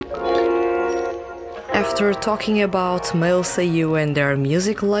After talking about male seiyuu and their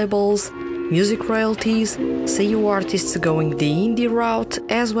music labels, music royalties, seiyuu artists going the indie route,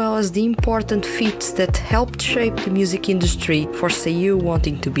 as well as the important feats that helped shape the music industry for seiyuu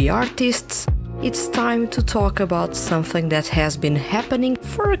wanting to be artists, it's time to talk about something that has been happening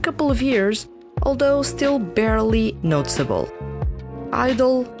for a couple of years, although still barely noticeable.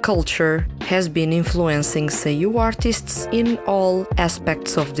 Idol culture has been influencing seiyuu artists in all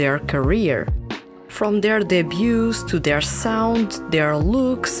aspects of their career. From their debuts to their sound, their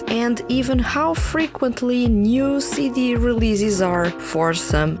looks, and even how frequently new CD releases are for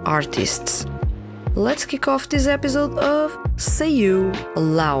some artists. Let's kick off this episode of Seiyuu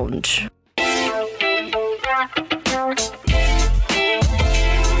Lounge.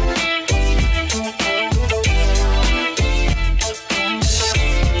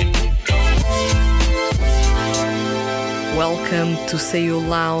 Welcome to Seiyuu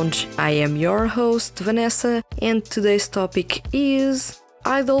Lounge. I am your host Vanessa, and today's topic is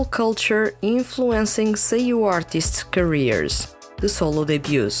idol culture influencing seiyuu artists' careers, the solo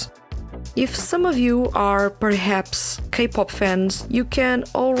debuts. If some of you are perhaps K-pop fans, you can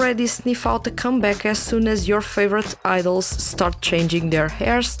already sniff out a comeback as soon as your favorite idols start changing their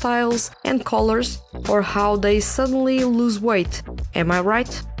hairstyles and colors, or how they suddenly lose weight. Am I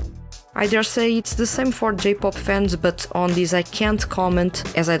right? I dare say it's the same for J-pop fans, but on this I can't comment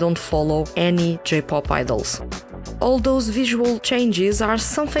as I don't follow any J-pop idols. All those visual changes are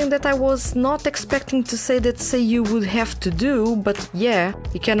something that I was not expecting to say that seiyuu would have to do, but yeah,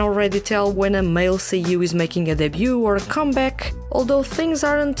 you can already tell when a male seiyuu is making a debut or a comeback, although things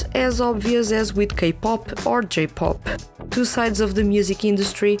aren't as obvious as with K-pop or J-pop. Two sides of the music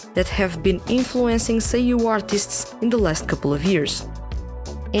industry that have been influencing seiyuu artists in the last couple of years.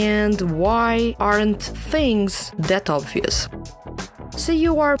 And why aren't things that obvious?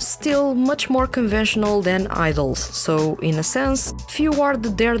 Seiyuu are still much more conventional than idols, so in a sense, few are the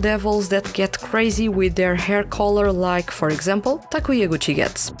daredevils that get crazy with their hair color like, for example, Takuya Guchi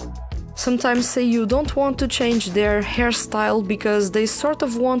gets. Sometimes seiyuu don't want to change their hairstyle because they sort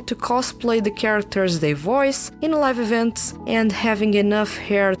of want to cosplay the characters they voice in live events, and having enough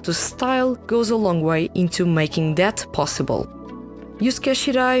hair to style goes a long way into making that possible. Yusuke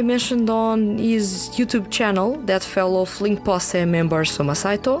Shirai mentioned on his YouTube channel that fellow Flink Posse member Soma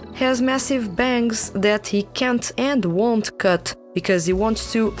Saito has massive bangs that he can't and won't cut because he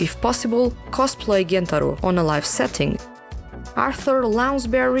wants to, if possible, cosplay Gentaro on a live setting. Arthur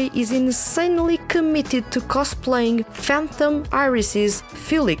Lounsbury is insanely committed to cosplaying Phantom Iris's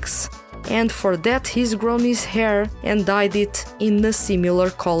Felix, and for that he's grown his hair and dyed it in a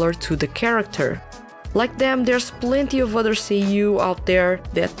similar color to the character. Like them, there's plenty of other seiyuu out there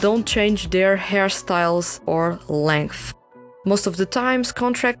that don't change their hairstyles or length. Most of the times,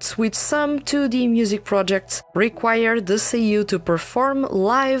 contracts with some 2D music projects require the seiyuu to perform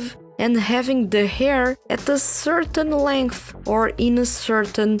live and having the hair at a certain length or in a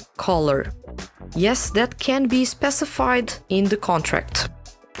certain color. Yes, that can be specified in the contract.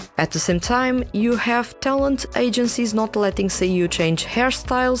 At the same time, you have talent agencies not letting seiyuu change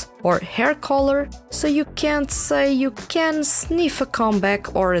hairstyles or hair color, so you can't say you can sniff a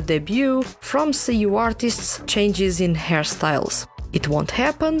comeback or a debut from seiyuu artists' changes in hairstyles. It won't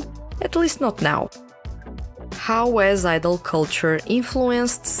happen, at least not now. How has idol culture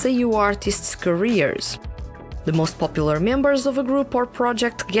influenced seiyuu artists' careers? The most popular members of a group or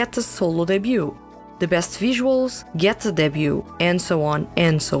project get a solo debut. The best visuals get a debut, and so on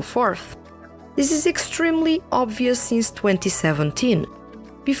and so forth. This is extremely obvious since 2017.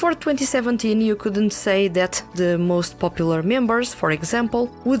 Before 2017, you couldn't say that the most popular members, for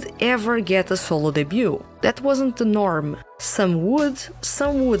example, would ever get a solo debut. That wasn't the norm. Some would,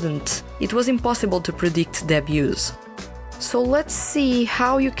 some wouldn't. It was impossible to predict debuts. So let's see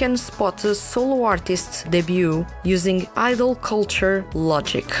how you can spot a solo artist's debut using idol culture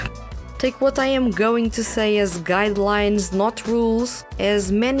logic. Take what I am going to say as guidelines, not rules,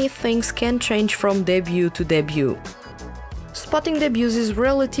 as many things can change from debut to debut. Spotting debuts is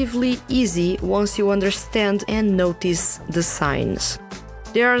relatively easy once you understand and notice the signs.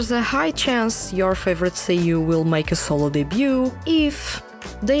 There's a high chance your favorite seiyuu will make a solo debut if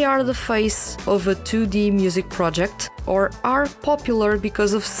they are the face of a 2D music project or are popular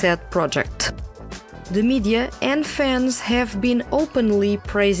because of said project. The media and fans have been openly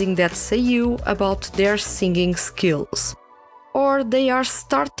praising that seiyuu about their singing skills. Or they are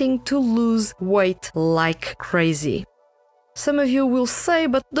starting to lose weight like crazy. Some of you will say,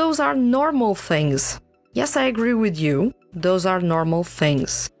 but those are normal things. Yes, I agree with you. Those are normal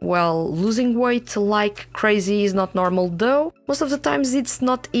things. Well, losing weight like crazy is not normal though. Most of the times it's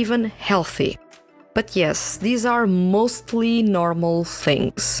not even healthy. But yes, these are mostly normal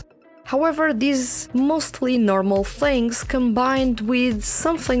things. However, these mostly normal things combined with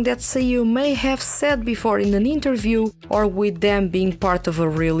something that Seiyu may have said before in an interview, or with them being part of a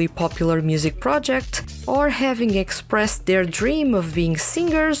really popular music project, or having expressed their dream of being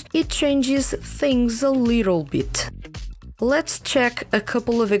singers, it changes things a little bit. Let's check a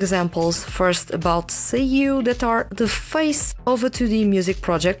couple of examples first about Seiyu that are the face of a 2D music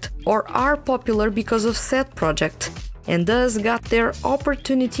project or are popular because of said project, and thus got their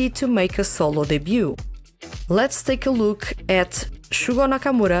opportunity to make a solo debut. Let's take a look at Shugo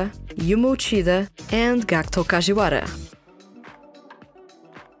Nakamura, Yuma Uchida, and Gakuto Kajiwara.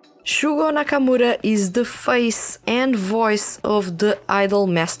 Shugo Nakamura is the face and voice of the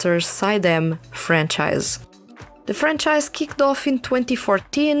Idolmaster Side-M franchise. The franchise kicked off in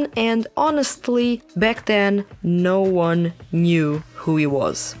 2014 and honestly, back then, no one knew who he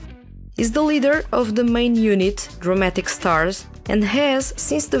was. He's the leader of the main unit, Dramatic Stars, and has,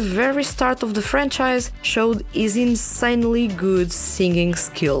 since the very start of the franchise, showed his insanely good singing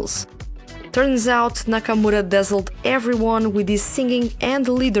skills. Turns out Nakamura dazzled everyone with his singing and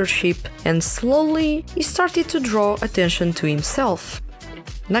leadership, and slowly he started to draw attention to himself.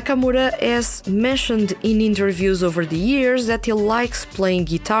 Nakamura has mentioned in interviews over the years that he likes playing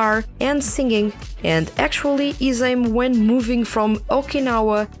guitar and singing, and actually his aim when moving from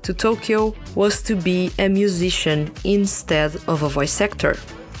Okinawa to Tokyo was to be a musician instead of a voice actor.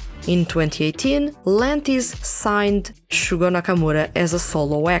 In 2018, Lantis signed Shugo Nakamura as a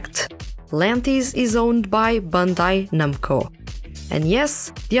solo act. Lantis is owned by Bandai Namco. And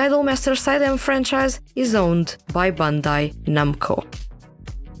yes, the Idolmaster Side-M franchise is owned by Bandai Namco.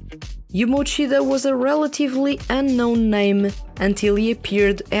 Yuma Uchida was a relatively unknown name until he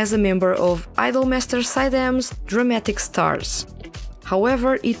appeared as a member of Idolmaster Side-M's Dramatic Stars.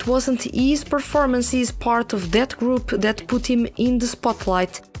 However, it wasn't his performances part of that group that put him in the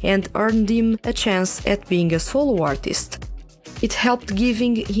spotlight and earned him a chance at being a solo artist. It helped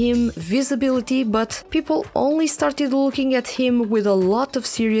giving him visibility, but people only started looking at him with a lot of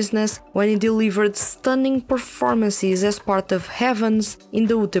seriousness when he delivered stunning performances as part of Heavens in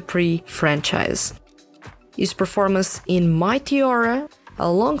the Utapri franchise. His performance in Mighty Aura,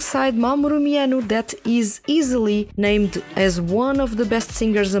 alongside Mamoru Miyano, that is easily named as one of the best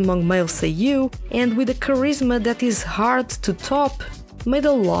singers among male seiyuu, and with a charisma that is hard to top, made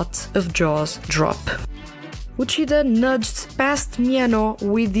a lot of jaws drop. Uchida nudged past Miyano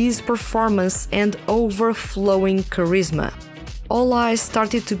with his performance and overflowing charisma. All eyes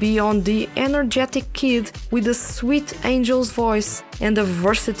started to be on the energetic kid with a sweet angel's voice and a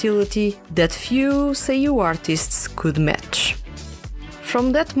versatility that few seiyuu artists could match.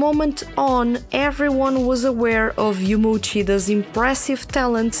 From that moment on, everyone was aware of Yuma Uchida's impressive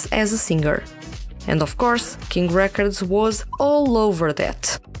talents as a singer. And of course, King Records was all over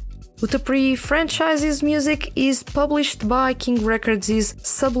that. Utapri franchise's music is published by King Records'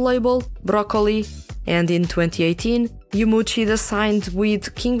 sub-label Broccoli, and in 2018, Yuma Uchida signed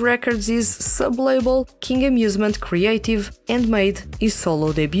with King Records' sub-label King Amusement Creative and made his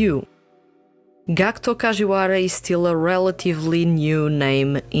solo debut. Gakuto Kajiwara is still a relatively new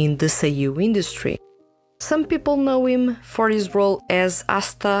name in the seiyuu industry. Some people know him for his role as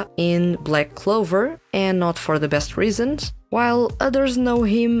Asta in Black Clover, and not for the best reasons, while others know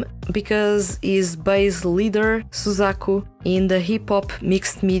him because he's bass leader Suzaku in the hip-hop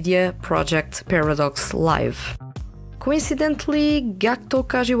mixed media project Paradox Live. Coincidentally, Gakuto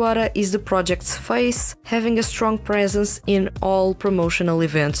Kajiwara is the project's face, having a strong presence in all promotional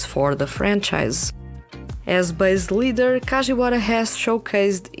events for the franchise. As bass leader, Kajiwara has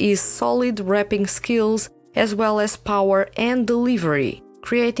showcased his solid rapping skills as well as power and delivery,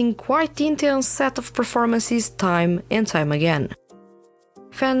 creating quite the intense set of performances time and time again.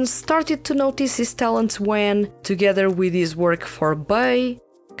 Fans started to notice his talents when, together with his work for Bay,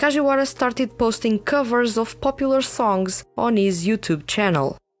 Kajiwara started posting covers of popular songs on his YouTube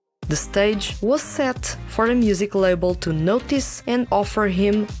channel. The stage was set for a music label to notice and offer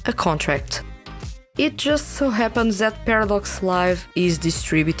him a contract. It just so happens that Paradox Live is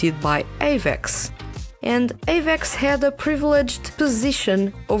distributed by Avex, and Avex had a privileged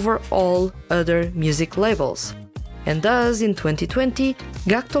position over all other music labels. And thus, in 2020,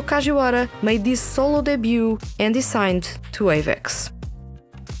 Gakuto Kajiwara made his solo debut and he signed to Avex.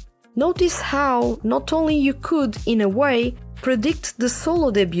 Notice how not only you could, in a way, predict the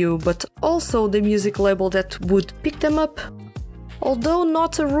solo debut, but also the music label that would pick them up. Although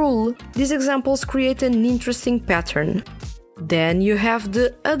not a rule, these examples create an interesting pattern. Then you have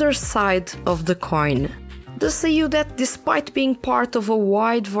the other side of the coin. the seiyuu that, despite being part of a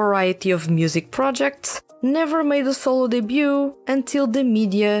wide variety of music projects, never made a solo debut until the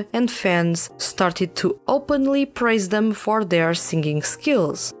media and fans started to openly praise them for their singing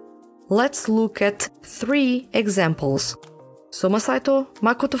skills. Let's look at 3 examples: Soma Saito,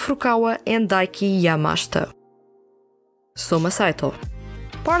 Makoto Furukawa, and Daiki Yamashita. Soma Saito.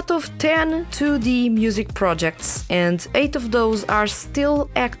 Part of 10 2D music projects, and 8 of those are still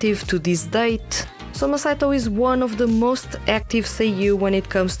active to this date. Soma Saito is one of the most active seiyuu when it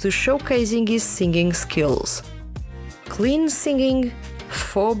comes to showcasing his singing skills. Clean singing,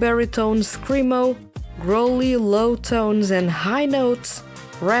 faux baritone screamo, growly low tones and high notes,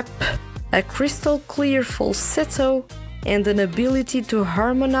 rap, a crystal clear falsetto, and an ability to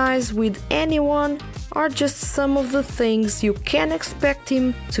harmonize with anyone are just some of the things you can expect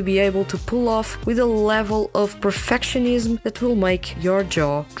him to be able to pull off with a level of perfectionism that will make your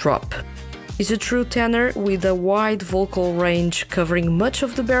jaw drop. He's a true tenor with a wide vocal range covering much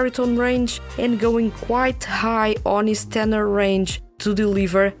of the baritone range and going quite high on his tenor range to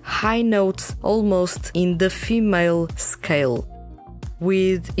deliver high notes almost in the female scale.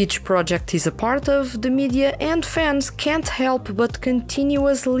 With each project he's a part of, the media and fans can't help but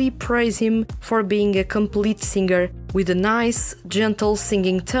continuously praise him for being a complete singer with a nice, gentle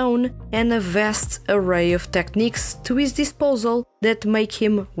singing tone and a vast array of techniques to his disposal that make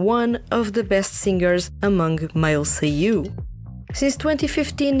him one of the best singers among male seiyuu. Since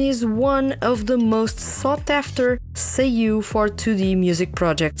 2015, he's one of the most sought-after seiyuu for 2D music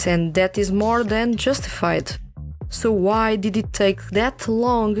projects, and that is more than justified. So why did it take that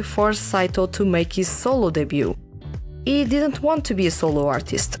long for Saito to make his solo debut? He didn't want to be a solo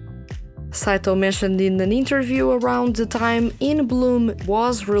artist. Saito mentioned in an interview around the time In Bloom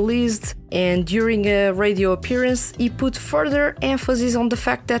was released, and during a radio appearance he put further emphasis on the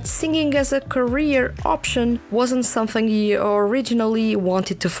fact that singing as a career option wasn't something he originally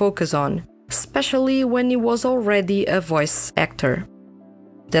wanted to focus on, especially when he was already a voice actor.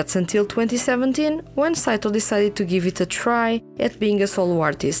 That's until 2017, when Saito decided to give it a try at being a solo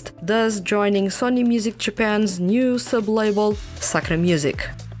artist, thus joining Sony Music Japan's new sub-label, Sakura Music.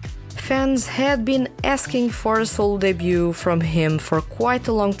 Fans had been asking for a solo debut from him for quite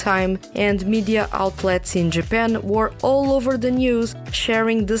a long time, and media outlets in Japan were all over the news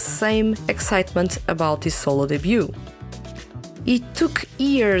sharing the same excitement about his solo debut. It took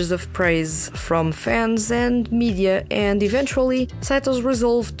years of praise from fans and media, and eventually Saito's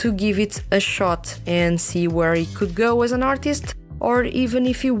resolve to give it a shot and see where he could go as an artist, or even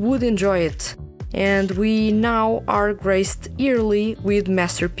if he would enjoy it. And we now are graced yearly with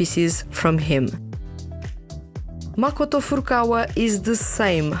masterpieces from him. Makoto Furukawa is the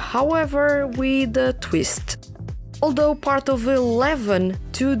same, however with a twist. Although part of 11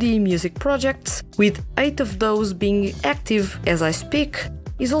 2D music projects, with 8 of those being active as I speak,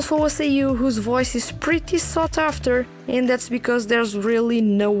 is also a seiyuu whose voice is pretty sought after, and that's because there's really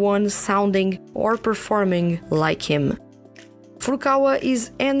no one sounding or performing like him. Furukawa is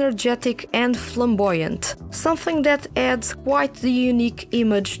energetic and flamboyant, something that adds quite the unique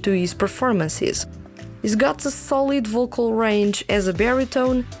image to his performances. He's got a solid vocal range as a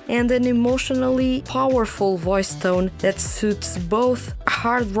baritone and an emotionally powerful voice tone that suits both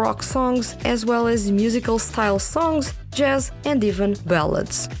hard rock songs as well as musical style songs, jazz and even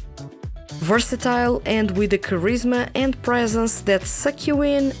ballads. Versatile and with a charisma and presence that suck you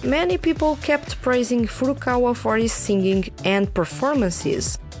in, many people kept praising Furukawa for his singing and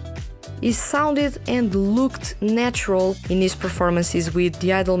performances. He sounded and looked natural in his performances with the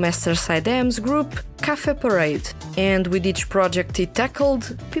Idolmaster Saidam's group Cafe Parade, and with each project he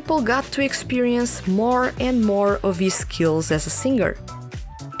tackled, people got to experience more and more of his skills as a singer.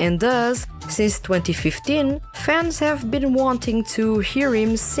 And thus, since 2015, fans have been wanting to hear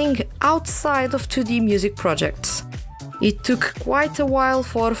him sing outside of 2D music projects. It took quite a while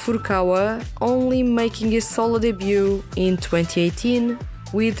for Furukawa, only making his solo debut in 2018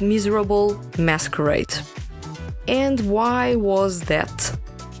 with Miserable Masquerade. And why was that?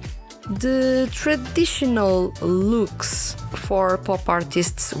 The traditional looks for pop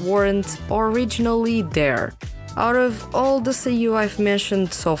artists weren't originally there. Out of all the seiyuu I've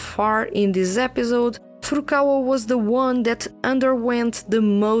mentioned so far in this episode, Furukawa was the one that underwent the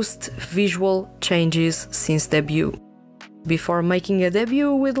most visual changes since debut. Before making a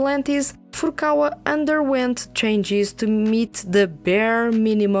debut with Lantis, Furukawa underwent changes to meet the bare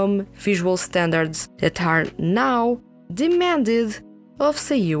minimum visual standards that are now demanded of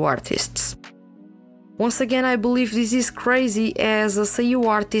seiyuu artists. Once again, I believe this is crazy, as a seiyuu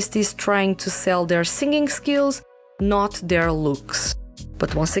artist is trying to sell their singing skills, not their looks.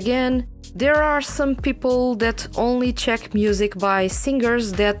 But once again, There are some people that only check music by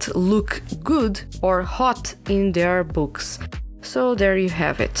singers that look good or hot in their books. So there you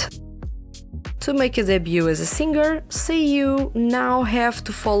have it. To make a debut as a singer, Seiyu now have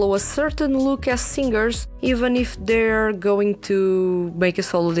to follow a certain look as singers, even if they're going to make a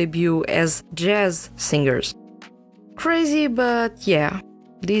solo debut as jazz singers. Crazy, but yeah,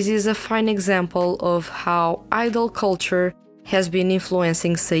 this is a fine example of how idol culture has been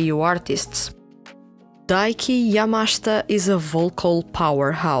influencing Seiyu artists. Daiki Yamashita is a vocal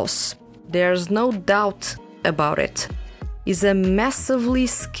powerhouse. There's no doubt about it. He's a massively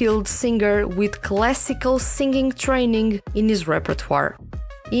skilled singer with classical singing training in his repertoire.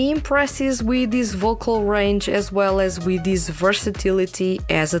 He impresses with his vocal range as well as with his versatility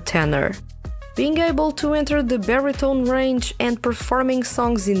as a tenor. Being able to enter the baritone range and performing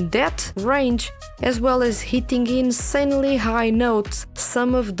songs in that range, as well as hitting insanely high notes,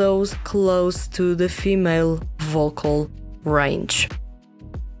 some of those close to the female vocal range.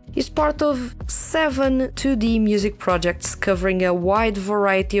 He's part of 7 2D music projects covering a wide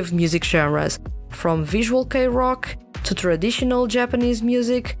variety of music genres, from visual K-rock to traditional Japanese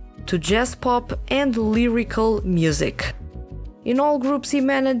music to jazz pop and lyrical music. In all groups he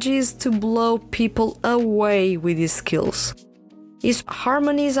manages to blow people away with his skills. His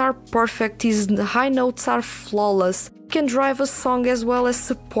harmonies are perfect, his high notes are flawless, he can drive a song as well as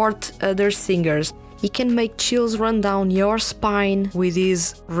support other singers. He can make chills run down your spine with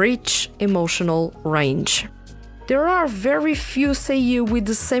his rich emotional range. There are very few Seiyu with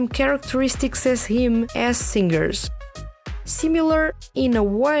the same characteristics as him as singers. Similar in a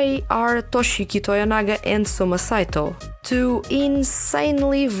way are Toshiki Toyonaga and Soma Saito, two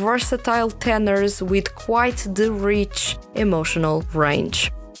insanely versatile tenors with quite the rich emotional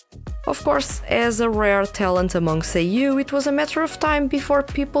range. Of course, as a rare talent among Seiyu, it was a matter of time before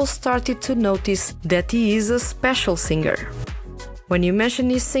people started to notice that he is a special singer. When you mention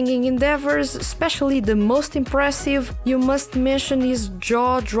his singing endeavors, especially the most impressive, you must mention his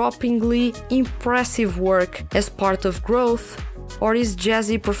jaw-droppingly impressive work as part of Growth, or his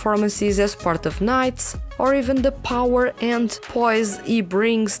jazzy performances as part of Nights, or even the power and poise he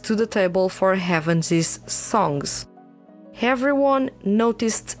brings to the table for Heaven's songs. Everyone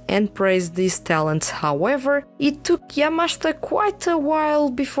noticed and praised these talents, however, it took Yamashita quite a while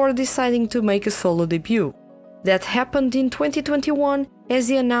before deciding to make a solo debut. That happened in 2021 as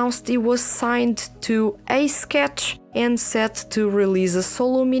he announced he was signed to A-Sketch and set to release a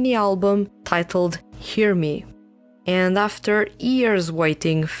solo mini album titled Hear Me. And after years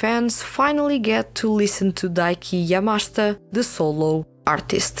waiting, fans finally get to listen to Daiki Yamashita, the solo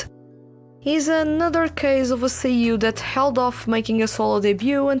artist. He's another case of a Seiyu that held off making a solo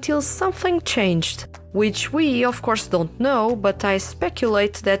debut until something changed, which we of course don't know, but I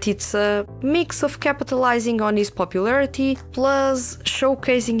speculate that it's a mix of capitalizing on his popularity plus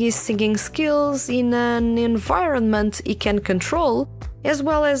showcasing his singing skills in an environment he can control, as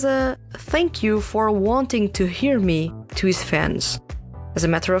well as a thank you for wanting to hear me to his fans. As a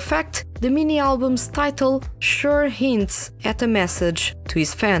matter of fact, the mini album's title sure hints at a message to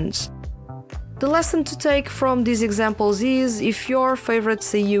his fans. The lesson to take from these examples is, if your favorite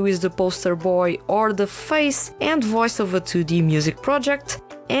Seiyu is the poster boy or the face and voice of a 2D music project,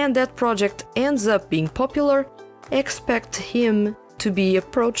 and that project ends up being popular, expect him to be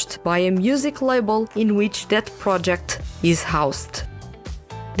approached by a music label in which that project is housed.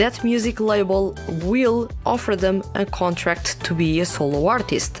 That music label will offer them a contract to be a solo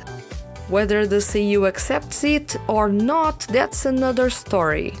artist. Whether the Seiyu accepts it or not, that's another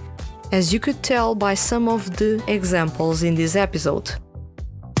story, as you could tell by some of the examples in this episode.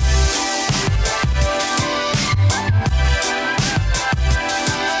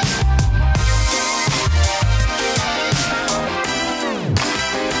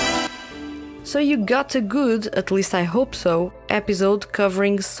 So you got a good, at least I hope so, episode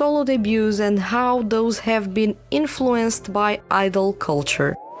covering solo debuts and how those have been influenced by idol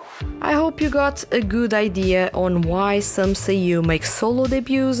culture. I hope you got a good idea on why some Seiyu make solo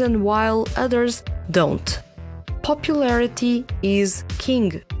debuts and while others don't. Popularity is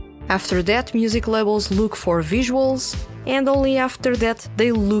king. After that, music labels look for visuals, and only after that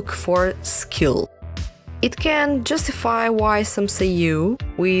they look for skill. It can justify why some Seiyu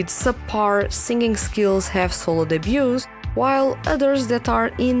with subpar singing skills have solo debuts, while others that are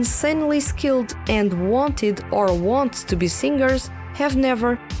insanely skilled and wanted or want to be singers have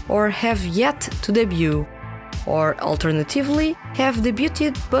never or have yet to debut, or alternatively have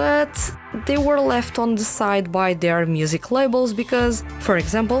debuted but they were left on the side by their music labels because, for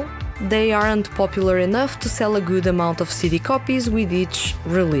example, they aren't popular enough to sell a good amount of CD copies with each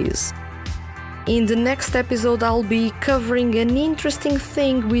release. In the next episode, I'll be covering an interesting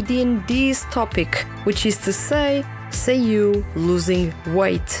thing within this topic, which is to say, Seiyu losing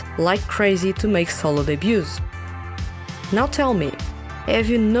weight like crazy to make solo debuts. Now tell me, have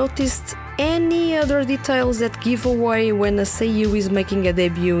you noticed any other details that give away when a Seiyu is making a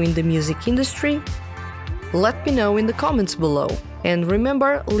debut in the music industry? Let me know in the comments below. And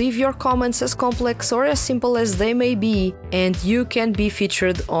remember, leave your comments as complex or as simple as they may be, and you can be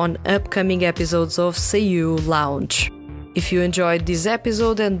featured on upcoming episodes of Seiyu Lounge. If you enjoyed this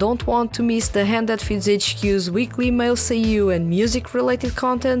episode and don't want to miss the Hand That Feeds HQ's weekly male Seiyu and music-related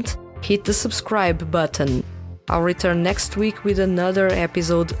content, hit the subscribe button. I'll return next week with another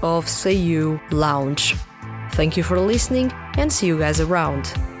episode of Seiyu Lounge. Thank you for listening and see you guys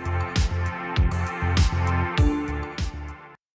around.